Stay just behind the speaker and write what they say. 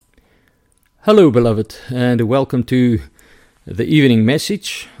Hello, beloved, and welcome to the evening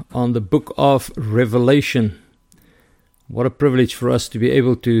message on the book of Revelation. What a privilege for us to be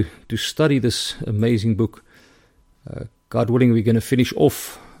able to study this amazing book. God willing, we're going to finish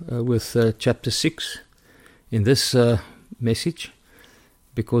off with chapter 6 in this message,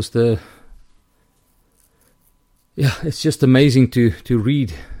 because it's just amazing to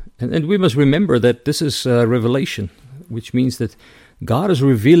read. And we must remember that this is Revelation, which means that God is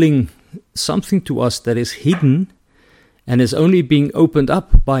revealing something to us that is hidden and is only being opened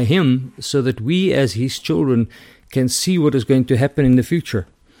up by Him, so that we as His children can see what is going to happen in the future.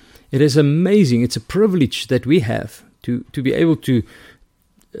 It is amazing. It's a privilege that we have to be able to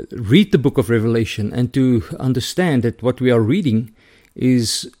read the book of Revelation and to understand that what we are reading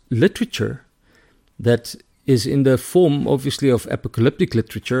is literature that is in the form, obviously, of apocalyptic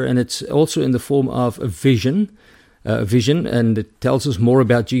literature, and it's also in the form of a vision, and it tells us more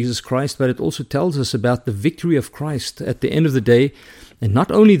about Jesus Christ, but it also tells us about the victory of Christ at the end of the day. And not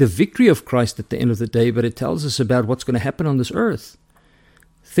only the victory of Christ at the end of the day, but it tells us about what's going to happen on this earth.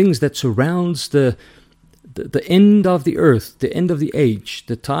 Things that surrounds the end of the earth, the end of the age,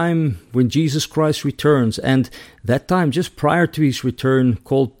 the time when Jesus Christ returns, and that time just prior to His return,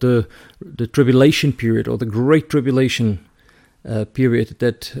 called the tribulation period, or the great tribulation period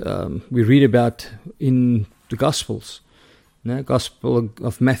that we read about in the Gospels. The Gospel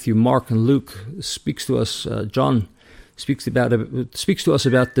of Matthew, Mark, and Luke speaks to us. John speaks to us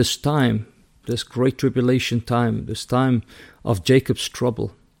about this time, this great tribulation time, this time of Jacob's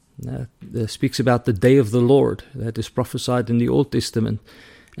trouble. Speaks about the day of the Lord that is prophesied in the Old Testament,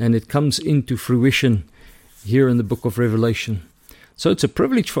 and it comes into fruition here in the book of Revelation. So it's a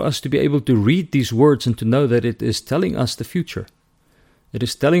privilege for us to be able to read these words and to know that it is telling us the future. It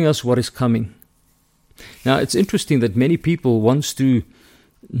is telling us what is coming. Now, it's interesting that many people want to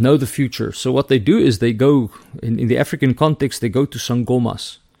know the future. So what they do is they go, in the African context, they go to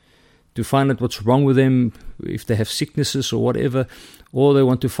sangomas to find out what's wrong with them, if they have sicknesses or whatever, or they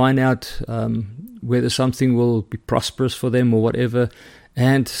want to find out whether something will be prosperous for them or whatever.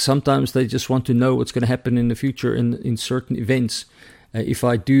 And sometimes they just want to know what's going to happen in the future in certain events. If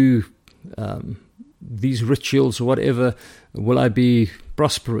I do these rituals or whatever, will I be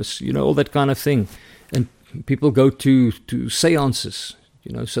prosperous? All that kind of thing. And people go to seances,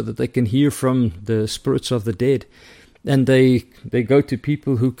 so that they can hear from the spirits of the dead. And they go to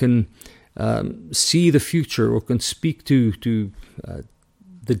people who can see the future or can speak to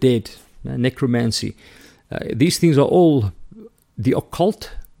the dead, necromancy. These things are all the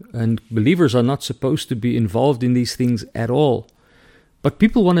occult, and believers are not supposed to be involved in these things at all. But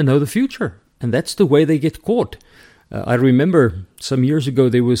people want to know the future, and that's the way they get caught. I remember some years ago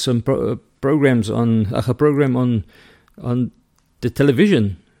there was some program on the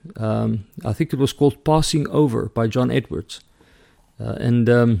television. I think it was called Passing Over by John Edwards. And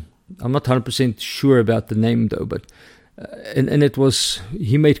I'm not 100% sure about the name though, but and it was,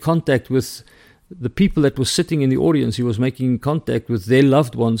 he made contact with the people that was sitting in the audience. He was making contact with their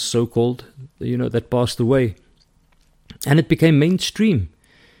loved ones, so-called, that passed away. And it became mainstream.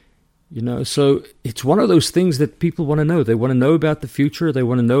 So it's one of those things that people want to know. They want to know about the future. They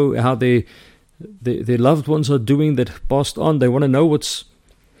want to know how their loved ones are doing that passed on. They want to know what's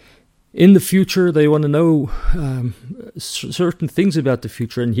in the future. They want to know certain things about the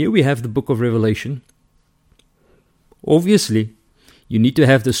future. And here we have the book of Revelation. Obviously, you need to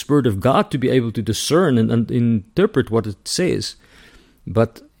have the Spirit of God to be able to discern and interpret what it says.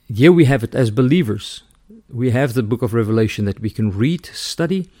 But here we have it as believers. We have the book of Revelation that we can read,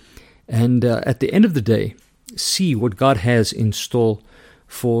 study, and at the end of the day, see what God has in store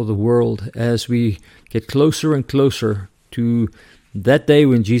for the world as we get closer and closer to that day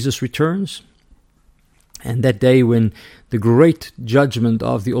when Jesus returns, and that day when the great judgment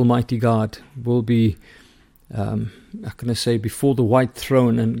of the Almighty God will be, before the white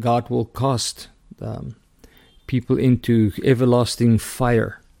throne, and God will cast people into everlasting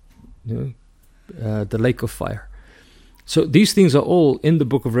fire, the lake of fire. So these things are all in the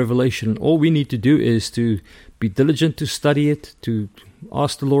book of Revelation. All we need to do is to be diligent to study it, to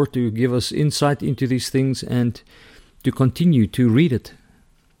ask the Lord to give us insight into these things, and to continue to read it.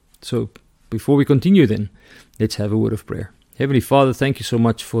 So before we continue then, let's have a word of prayer. Heavenly Father, thank you so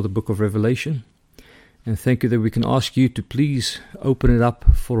much for the book of Revelation. And thank you that we can ask you to please open it up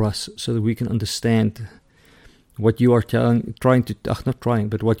for us so that we can understand what you are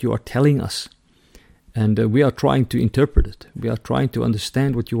what you are telling us. And we are trying to interpret it. We are trying to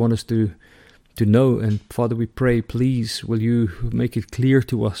understand what you want us to know. And Father, we pray, please, will you make it clear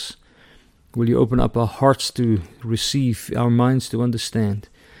to us? Will you open up our hearts to receive, our minds to understand?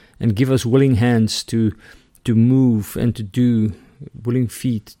 and give us willing hands to move and to do, willing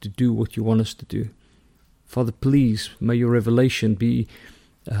feet to do what you want us to do. Father, please, may your revelation be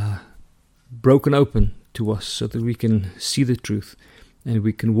broken open to us so that we can see the truth and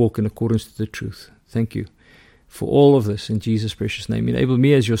we can walk in accordance to the truth. Thank you for all of this in Jesus' precious name. Enable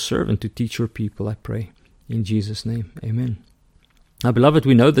me as your servant to teach your people, I pray. In Jesus' name, amen. Now, beloved,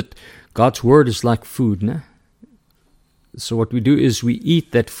 we know that God's word is like food, nah? So what we do is we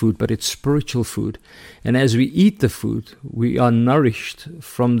eat that food, but it's spiritual food. And as we eat the food, we are nourished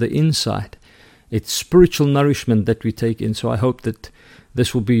from the inside. It's spiritual nourishment that we take in. So I hope that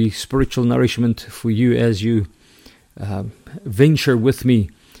this will be spiritual nourishment for you as you venture with me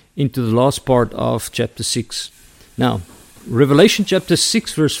into the last part of chapter 6. Now, Revelation chapter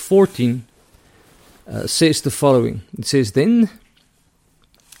 6 verse 14 says the following. It says, "Then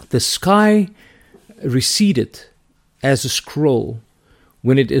the sky receded as a scroll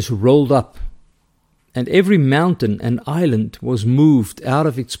when it is rolled up, and every mountain and island was moved out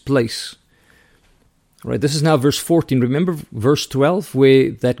of its place." Right, this is now verse 14. Remember verse 12 where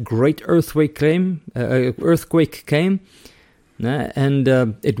that great earthquake came, and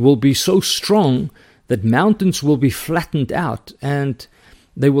it will be so strong that mountains will be flattened out and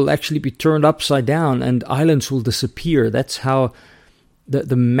they will actually be turned upside down and islands will disappear. That's how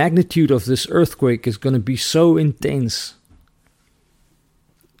the magnitude of this earthquake is going to be so intense.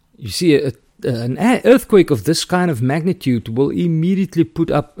 You see, an earthquake of this kind of magnitude will immediately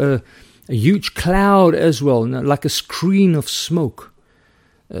put up a huge cloud as well, like a screen of smoke,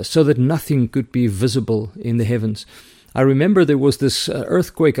 so that nothing could be visible in the heavens. I remember there was this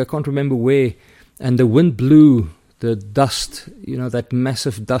earthquake, I can't remember where, and the wind blew the dust, that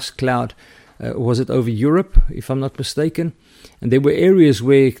massive dust cloud. Was it over Europe, if I'm not mistaken? And there were areas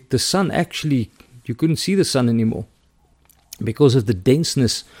where the sun actually, you couldn't see the sun anymore because of the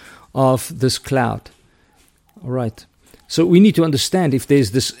denseness of this cloud. All right. So we need to understand, if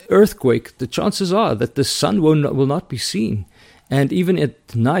there's this earthquake, the chances are that the sun will not be seen. And even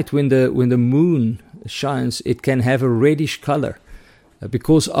at night when the moon shines, it can have a reddish color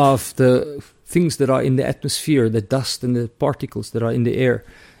because of the things that are in the atmosphere, the dust and the particles that are in the air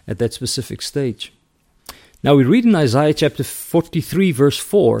at that specific stage. Now we read in Isaiah chapter 43 verse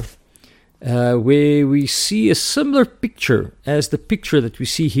 4 where we see a similar picture as the picture that we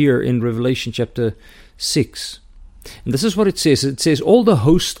see here in Revelation chapter 6. And this is what it says. It says, "All the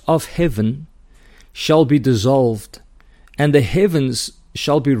host of heaven shall be dissolved, and the heavens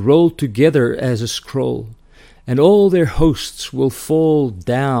shall be rolled together as a scroll, and all their hosts will fall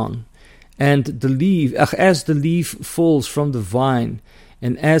down, and as the leaf falls from the vine,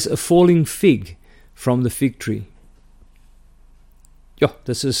 and as a falling fig from the fig tree." Yeah,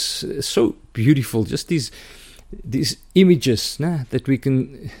 this is so beautiful. Just these images that we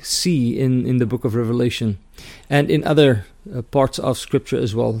can see in the book of Revelation and in other parts of Scripture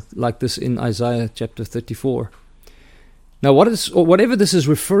as well, like this in Isaiah chapter 34. Now, whatever this is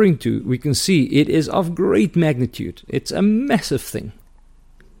referring to, we can see it is of great magnitude. It's a massive thing.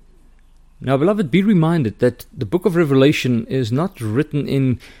 Now, beloved, be reminded that the book of Revelation is not written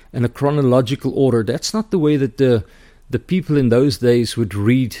in a chronological order. That's not the way that the people in those days would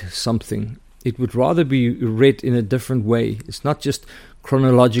read something. It would rather be read in a different way. It's not just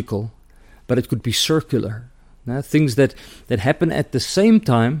chronological, but it could be circular. Things that happen at the same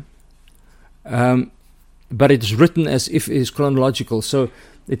time, but it's written as if it is chronological. So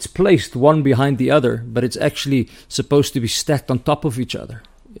it's placed one behind the other, but it's actually supposed to be stacked on top of each other.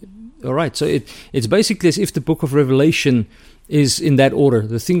 All right, so it's basically as if the book of Revelation is in that order.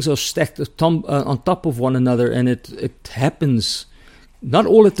 The things are stacked on top of one another, and it happens not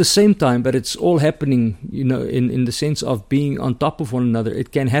all at the same time, but it's all happening, in the sense of being on top of one another.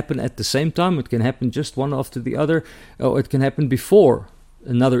 It can happen at the same time, it can happen just one after the other, or it can happen before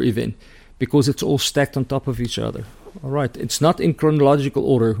another event, because it's all stacked on top of each other. All right, it's not in chronological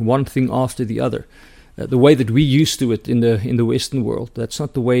order, one thing after the other. The way that we used to it in the Western world. That's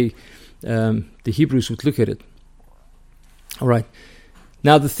not the way the Hebrews would look at it. All right.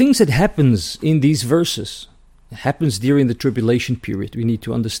 Now, the things that happens in these verses happens during the tribulation period. We need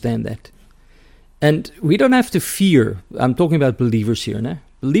to understand that. And we don't have to fear. I'm talking about believers here. Né?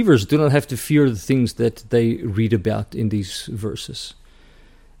 Believers do not have to fear the things that they read about in these verses.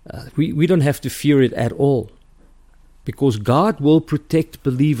 We don't have to fear it at all. Because God will protect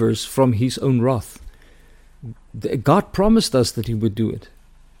believers from His own wrath. God promised us that He would do it.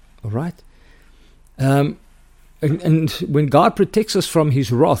 All right? And when God protects us from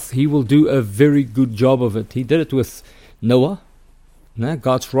His wrath, He will do a very good job of it. He did it with Noah.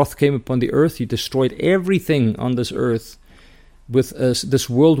 God's wrath came upon the earth. He destroyed everything on this earth with this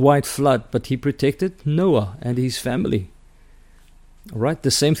worldwide flood, but he protected Noah and his family. All right, the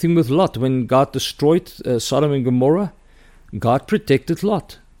same thing with Lot. When God destroyed Sodom and Gomorrah, God protected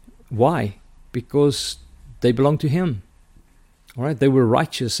Lot. Why? Because they belonged to him. All right, they were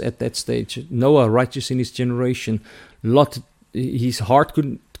righteous at that stage. Noah, righteous in his generation. Lot, his heart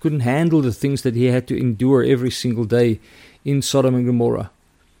couldn't handle the things that he had to endure every single day in Sodom and Gomorrah.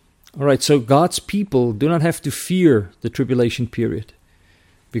 All right, so God's people do not have to fear the tribulation period,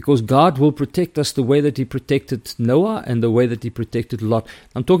 because God will protect us the way that he protected Noah and the way that he protected Lot.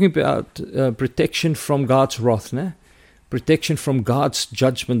 I'm talking about protection from God's wrath, protection from God's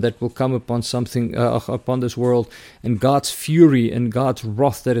judgment that will come upon upon this world, and God's fury and God's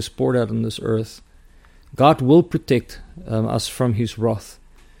wrath that is poured out on this earth. God will protect us from his wrath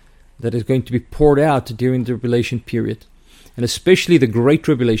that is going to be poured out during the tribulation period. And especially the Great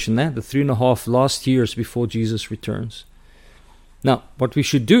Tribulation, the 3.5 last years before Jesus returns. Now, what we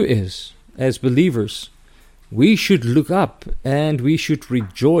should do is, as believers, we should look up and we should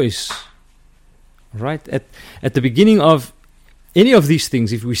rejoice. Right? At the beginning of any of these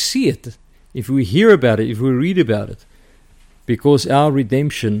things, if we see it, if we hear about it, if we read about it, because our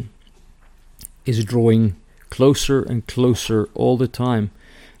redemption is drawing closer and closer all the time.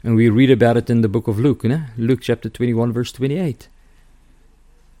 And we read about it in the book of Luke, Luke chapter 21, verse 28.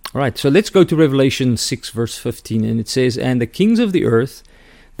 All right, so let's go to Revelation 6, verse 15. And it says, "And the kings of the earth,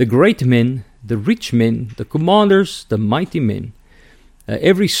 the great men, the rich men, the commanders, the mighty men,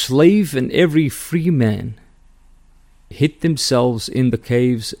 every slave and every free man, hid themselves in the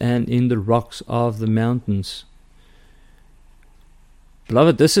caves and in the rocks of the mountains."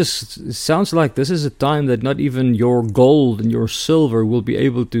 Beloved, it sounds like this is a time that not even your gold and your silver will be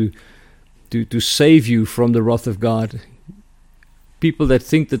able to save you from the wrath of God. People that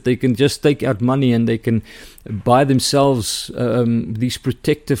think that they can just take out money and they can buy themselves these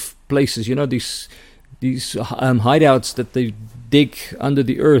protective places, these hideouts that they dig under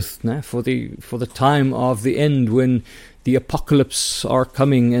the earth for the time of the end, when the apocalypse are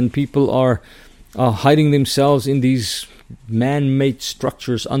coming and people are hiding themselves in these man-made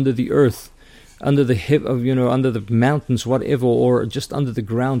structures under the earth, under the mountains, whatever, or just under the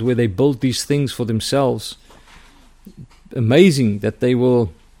ground, where they build these things for themselves. Amazing that they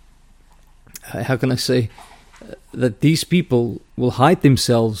will, that these people will hide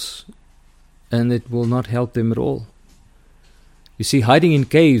themselves, and it will not help them at all. You see, hiding in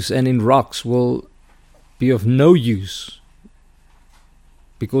caves and in rocks will be of no use,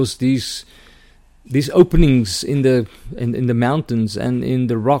 because these openings in the mountains and in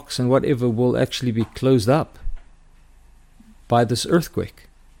the rocks and whatever will actually be closed up by this earthquake.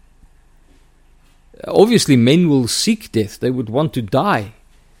 Obviously, men will seek death. They would want to die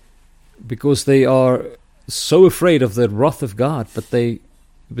because they are so afraid of the wrath of God, but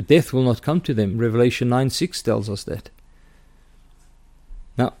death will not come to them. Revelation 9:6 tells us that.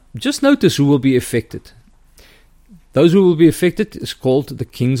 Now, just notice who will be affected. Those who will be affected is called the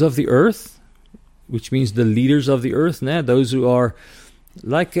kings of the earth, which means the leaders of the earth. Those who are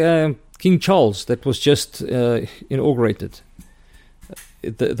like King Charles that was just inaugurated.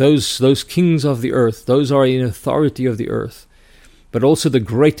 Those kings of the earth, those are in authority of the earth. But also the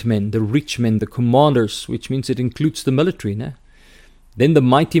great men, the rich men, the commanders, which means it includes the military. Then the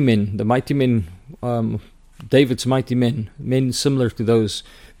mighty men, David's mighty men similar to those,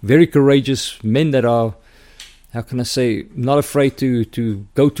 very courageous men that are, not afraid to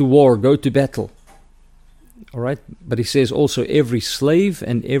go to war, go to battle. All right, but he says also every slave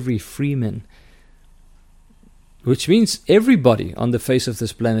and every freeman, which means everybody on the face of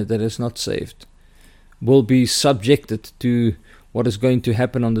this planet that is not saved will be subjected to what is going to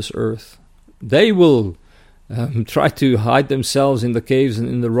happen on this earth. They will try to hide themselves in the caves and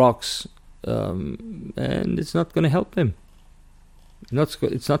in the rocks, and it's not going to help them.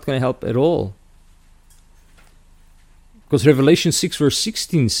 It's not going to help at all. Because Revelation 6 verse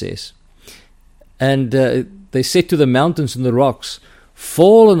 16 says, "And they said to the mountains and the rocks,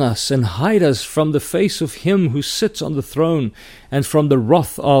 Fall on us and hide us from the face of him who sits on the throne and from the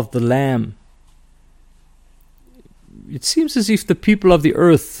wrath of the Lamb." It seems as if the people of the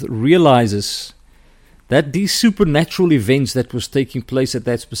earth realizes that these supernatural events that was taking place at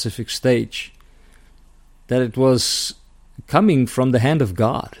that specific stage, that it was coming from the hand of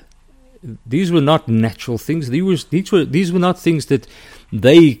God. These were not natural things. These were not things that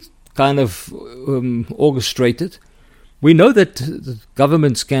they kind of orchestrated. We know that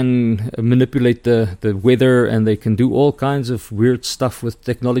governments can manipulate the weather, and they can do all kinds of weird stuff with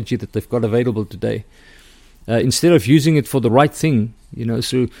technology that they've got available today. Instead of using it for the right thing,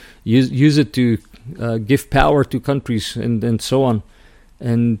 so use it to give power to countries and so on.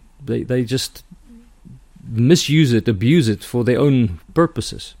 And they just misuse it, abuse it for their own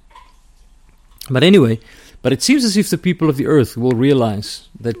purposes. But anyway, it seems as if the people of the earth will realize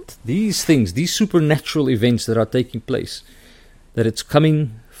that these things, these supernatural events that are taking place, that it's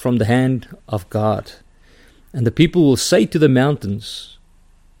coming from the hand of God. And the people will say to the mountains,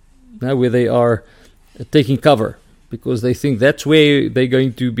 now where they are taking cover, because they think that's where they're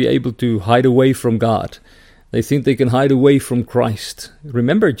going to be able to hide away from God. They think they can hide away from Christ.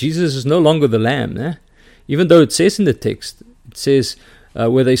 Remember, Jesus is no longer the Lamb. Even though it says in the text, it says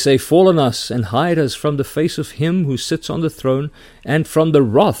where they say, fall on us and hide us from the face of him who sits on the throne and from the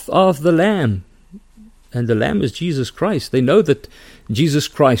wrath of the Lamb. And the Lamb is Jesus Christ. They know that Jesus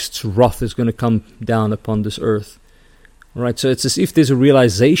Christ's wrath is going to come down upon this earth. All right, so it's as if there's a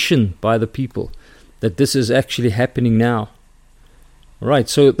realization by the people that this is actually happening now. All right,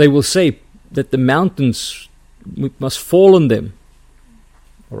 so they will say that the mountains must fall on them.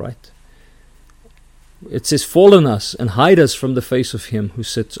 All right. It says, fall on us and hide us from the face of him who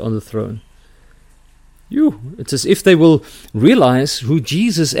sits on the throne. It's as if they will realize who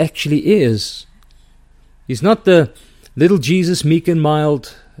Jesus actually is. He's not the little Jesus, meek and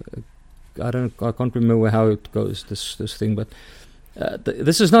mild. I can't remember how it goes, this thing, but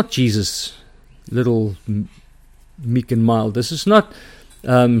this is not Jesus, little meek and mild. This is not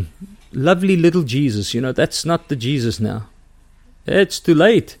lovely little Jesus. That's not the Jesus now. It's too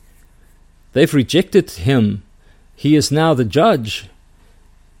late. They've rejected him. He is now the judge.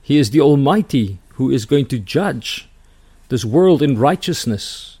 He is the Almighty who is going to judge this world in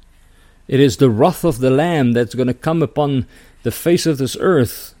righteousness. It is the wrath of the Lamb that's going to come upon the face of this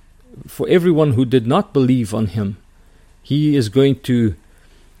earth for everyone who did not believe on him. He is going to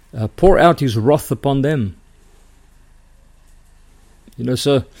pour out his wrath upon them.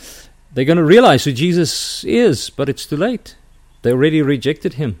 So they're going to realize who Jesus is, but it's too late. They already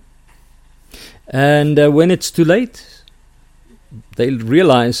rejected him. And when it's too late, they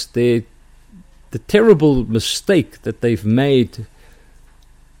realize the terrible mistake that they've made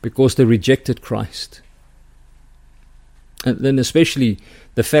because they rejected Christ. And then especially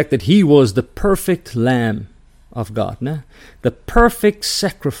the fact that he was the perfect Lamb of God, the perfect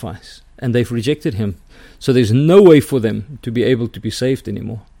sacrifice, and they've rejected him. So there's no way for them to be able to be saved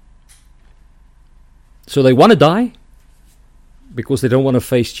anymore. So they want to die because they don't want to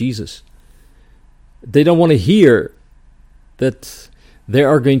face Jesus. They don't want to hear that they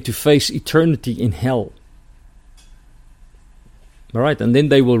are going to face eternity in hell. All right, and then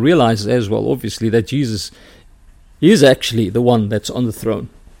they will realize as well, obviously, that Jesus is actually the one that's on the throne.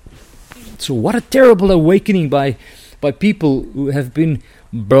 So what a terrible awakening by people who have been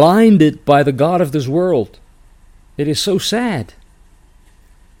blinded by the God of this world. It is so sad.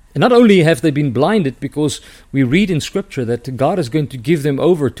 And not only have they been blinded, because we read in Scripture that God is going to give them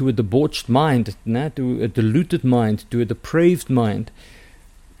over to a debauched mind, to a deluded mind, to a depraved mind.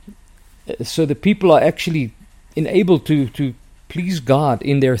 So the people are actually enabled to please God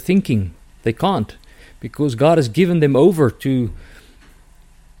in their thinking. They can't, because God has given them over to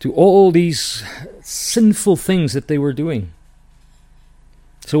all these sinful things that they were doing.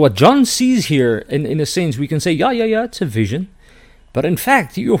 So what John sees here, in a sense, we can say, yeah, it's a vision. But in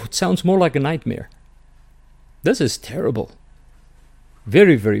fact, it sounds more like a nightmare. This is terrible.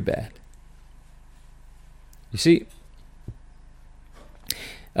 Very, very bad. You see,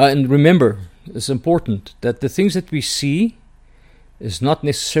 and remember, it's important that the things that we see is not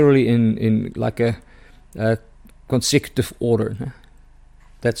necessarily in like a consecutive order.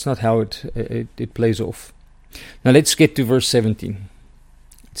 That's not how it plays off. Now let's get to verse 17.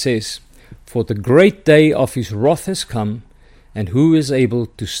 It says, "For the great day of his wrath has come, and who is able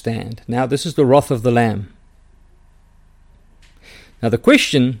to stand?" Now this is the wrath of the Lamb. Now the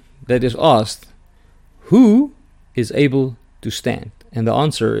question that is asked, who is able to stand? And the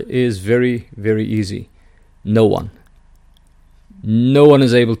answer is very, very easy. No one. No one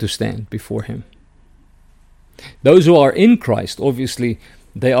is able to stand before him. Those who are in Christ, obviously,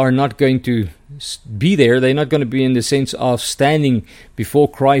 they are not going to be there. They're not going to be in the sense of standing before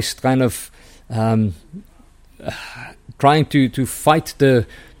Christ, kind of trying to fight the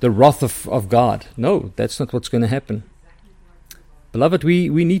wrath of God. No, that's not what's going to happen. Beloved,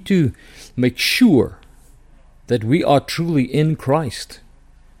 we need to make sure that we are truly in Christ.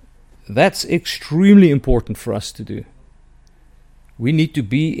 That's extremely important for us to do. We need to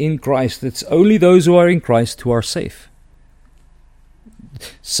be in Christ. It's only those who are in Christ who are safe.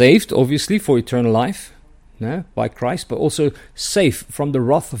 Saved, obviously, for eternal life, by Christ, but also safe from the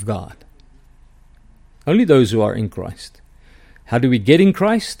wrath of God. Only those who are in Christ. How do we get in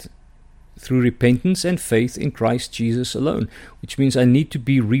Christ? through repentance and faith in Christ Jesus alone, which means I need to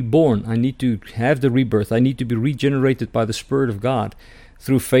be reborn. I need to have the rebirth. I need to be regenerated by the Spirit of God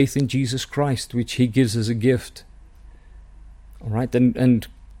through faith in Jesus Christ, which He gives as a gift. All right, and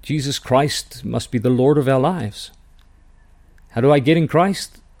Jesus Christ must be the Lord of our lives. How do I get in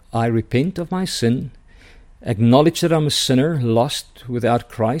Christ? I repent of my sin, acknowledge that I'm a sinner, lost without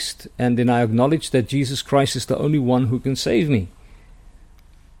Christ, and then I acknowledge that Jesus Christ is the only one who can save me.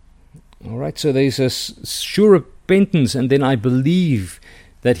 All right, so there's a sure repentance, and then I believe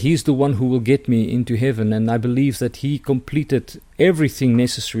that He's the one who will get me into heaven, and I believe that He completed everything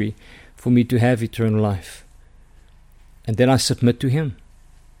necessary for me to have eternal life. And then I submit to Him.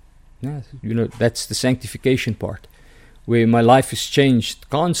 Yeah, that's the sanctification part, where my life is changed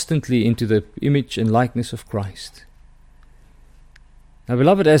constantly into the image and likeness of Christ. Now,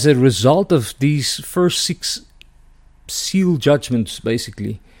 beloved, as a result of these first 6 seal judgments,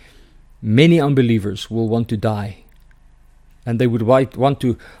 basically, many unbelievers will want to die. And they would want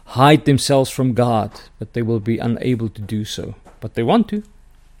to hide themselves from God, but they will be unable to do so. But they want to,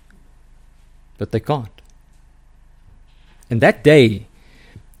 but they can't. And that day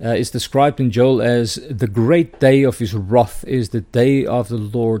is described in Joel as the great day of His wrath, is the day of the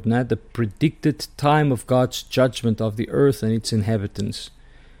Lord, the predicted time of God's judgment of the earth and its inhabitants.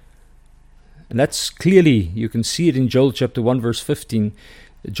 And that's clearly, you can see it in Joel chapter 1 verse 15,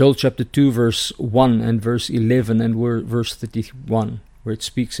 Joel chapter 2 verse 1 and verse 11 and verse 31, where it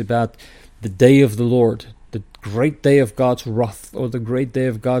speaks about the day of the Lord, the great day of God's wrath, or the great day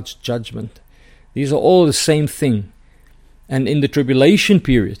of God's judgment. These are all the same thing. And in the tribulation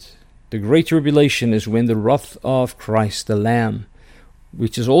period, the great tribulation is when the wrath of Christ, the Lamb,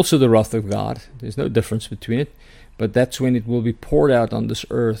 which is also the wrath of God, there's no difference between it, but that's when it will be poured out on this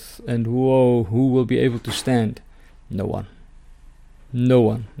earth. And whoa, who will be able to stand? No one. No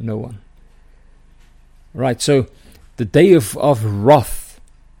one. No one. Right, so the day of wrath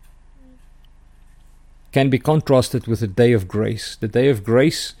can be contrasted with the day of grace. The day of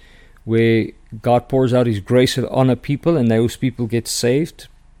grace, where God pours out His grace on a people, and those people get saved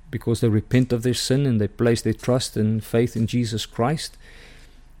because they repent of their sin and they place their trust and faith in Jesus Christ.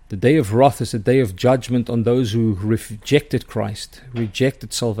 The day of wrath is a day of judgment on those who rejected Christ,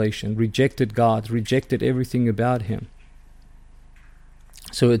 rejected salvation, rejected God, rejected everything about Him.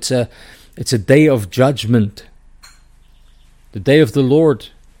 So it's a day of judgment. The day of the Lord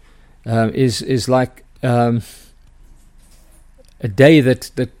is like a day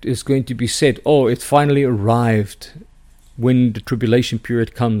that is going to be said, oh, it finally arrived when the tribulation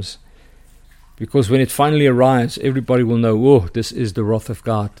period comes. Because when it finally arrives, everybody will know, oh, this is the wrath of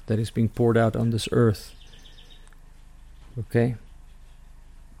God that is being poured out on this earth. Okay?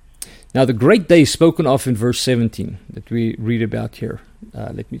 Now, the great day spoken of in verse 17 that we read about here.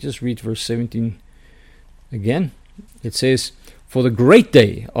 Let me just read verse 17 again. It says, for the great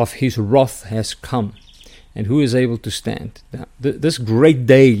day of His wrath has come, and who is able to stand? Now, this great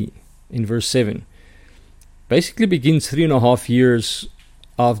day in verse 7 basically begins 3.5 years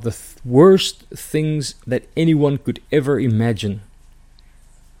of the worst things that anyone could ever imagine,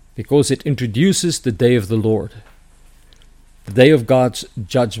 because it introduces the day of the Lord, the day of God's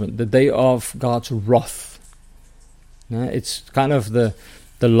judgment, the day of God's wrath. Now, it's kind of the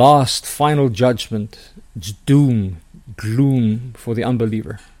last final judgment. It's doom, gloom for the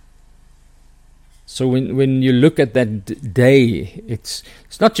unbeliever. So when you look at that day, it's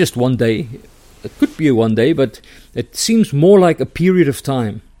not just one day. It could be a one day, but it seems more like a period of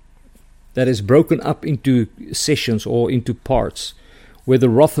time that is broken up into sessions or into parts, where the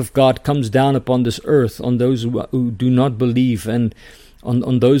wrath of God comes down upon this earth on those who do not believe, and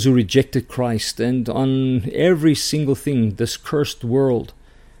on those who rejected Christ, and on every single thing, this cursed world.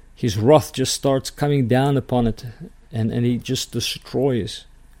 His wrath just starts coming down upon it, and He just destroys.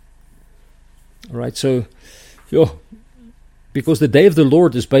 All right, so, because the day of the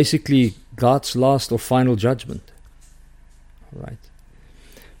Lord is basically God's last or final judgment. All right.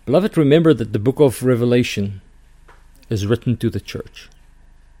 Beloved, remember that the book of Revelation is written to the church.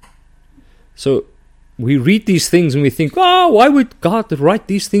 So, we read these things and we think, oh, why would God write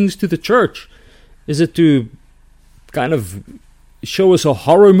these things to the church? Is it to kind of show us a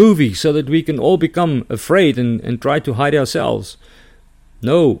horror movie so that we can all become afraid and try to hide ourselves?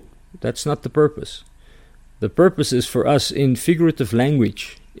 No, that's not the purpose. The purpose is for us in figurative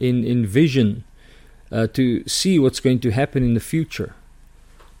language, in vision, to see what's going to happen in the future.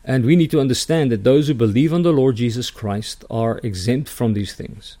 And we need to understand that those who believe on the Lord Jesus Christ are exempt from these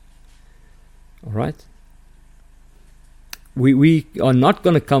things. All right? We are not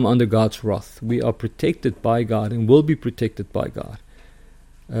going to come under God's wrath. We are protected by God and will be protected by God.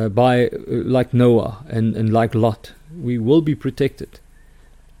 like Noah and like Lot. We will be protected.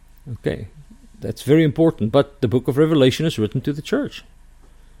 Okay, that's very important. But the book of Revelation is written to the church.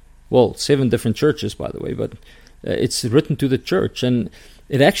 Well, 7 different churches, by the way, but it's written to the church, and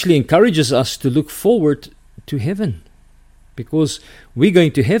it actually encourages us to look forward to heaven, because we're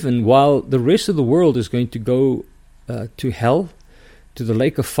going to heaven while the rest of the world is going to go to hell, to the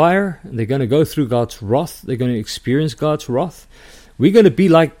lake of fire. They're going to go through God's wrath. They're going to experience God's wrath. We're going to be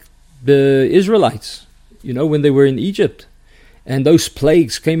like the Israelites, when they were in Egypt, and those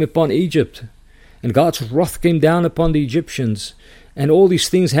plagues came upon Egypt, and God's wrath came down upon the Egyptians, and all these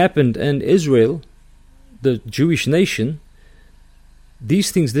things happened, and Israel, the Jewish nation,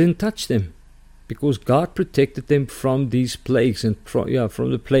 these things didn't touch them, because God protected them from these plagues, and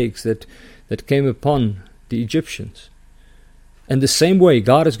from the plagues that came upon the Egyptians. And the same way,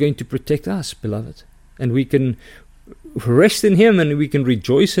 God is going to protect us, beloved. And we can rest in Him, and we can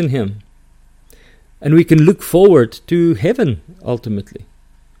rejoice in Him. And we can look forward to heaven, ultimately.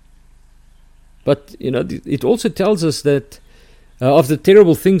 But, it also tells us that of the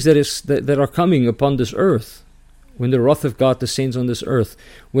terrible things that are coming upon this earth, when the wrath of God descends on this earth,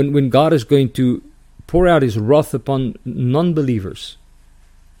 when God is going to pour out His wrath upon non-believers.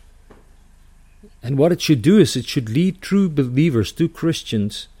 And what it should do is it should lead true believers, true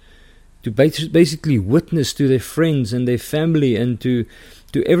Christians, to basically witness to their friends and their family and to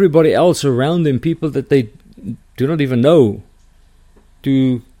everybody else around them, people that they do not even know,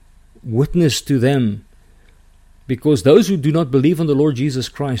 to witness to them. Because those who do not believe on the Lord Jesus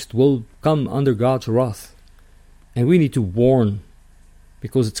Christ will come under God's wrath. And we need to warn,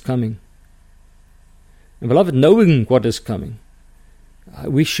 because it's coming. And beloved, knowing what is coming,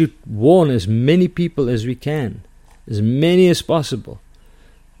 we should warn as many people as we can, as many as possible,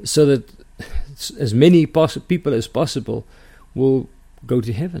 so that as many people as possible will go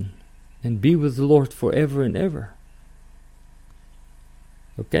to heaven and be with the Lord forever and ever.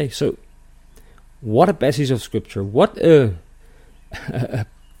 Okay, so what a passage of Scripture. What a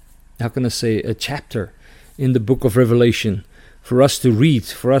chapter in the book of Revelation for us to read,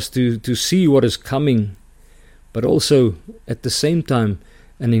 for us to see what is coming, but also at the same time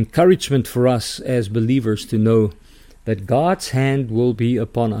an encouragement for us as believers to know that God's hand will be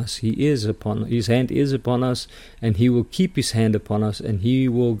upon us. His hand is upon us, and He will keep His hand upon us, and He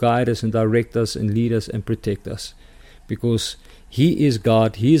will guide us and direct us and lead us and protect us, because He is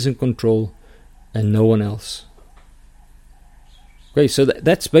God, He is in control, and no one else. Okay, so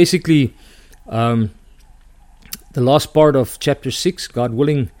that's basically the last part of chapter 6. God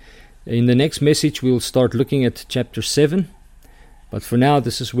willing, in the next message we'll start looking at chapter 7. But for now,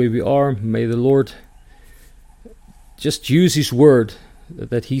 this is where we are. May the Lord just use His word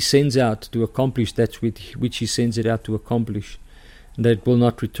that He sends out to accomplish that which He sends it out to accomplish, and that it will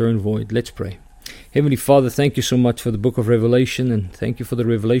not return void. Let's pray. Heavenly Father, thank You so much for the book of Revelation, and thank You for the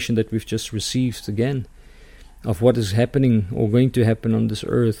revelation that we've just received again of what is happening or going to happen on this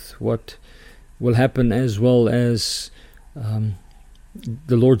earth, what will happen as well as the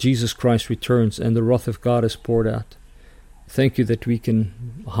Lord Jesus Christ returns and the wrath of God is poured out. Thank You that we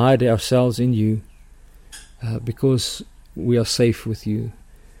can hide ourselves in You because we are safe with You.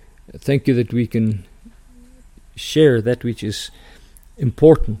 Thank You that we can share that which is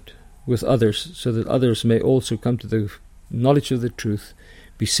important with others, so that others may also come to the knowledge of the truth,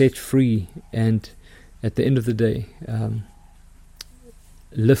 be set free, and at the end of the day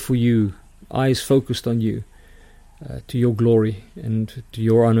live for You, eyes focused on You, to Your glory and to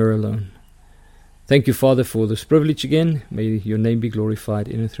Your honor alone. Thank You, Father, for this privilege again. May Your name be glorified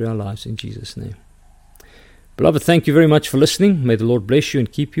in and through our lives, in Jesus' name. Beloved, thank you very much for listening. May the Lord bless you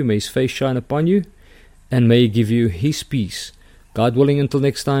and keep you. May His face shine upon you, and may He give you His peace. God willing, until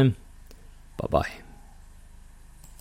next time, bye-bye.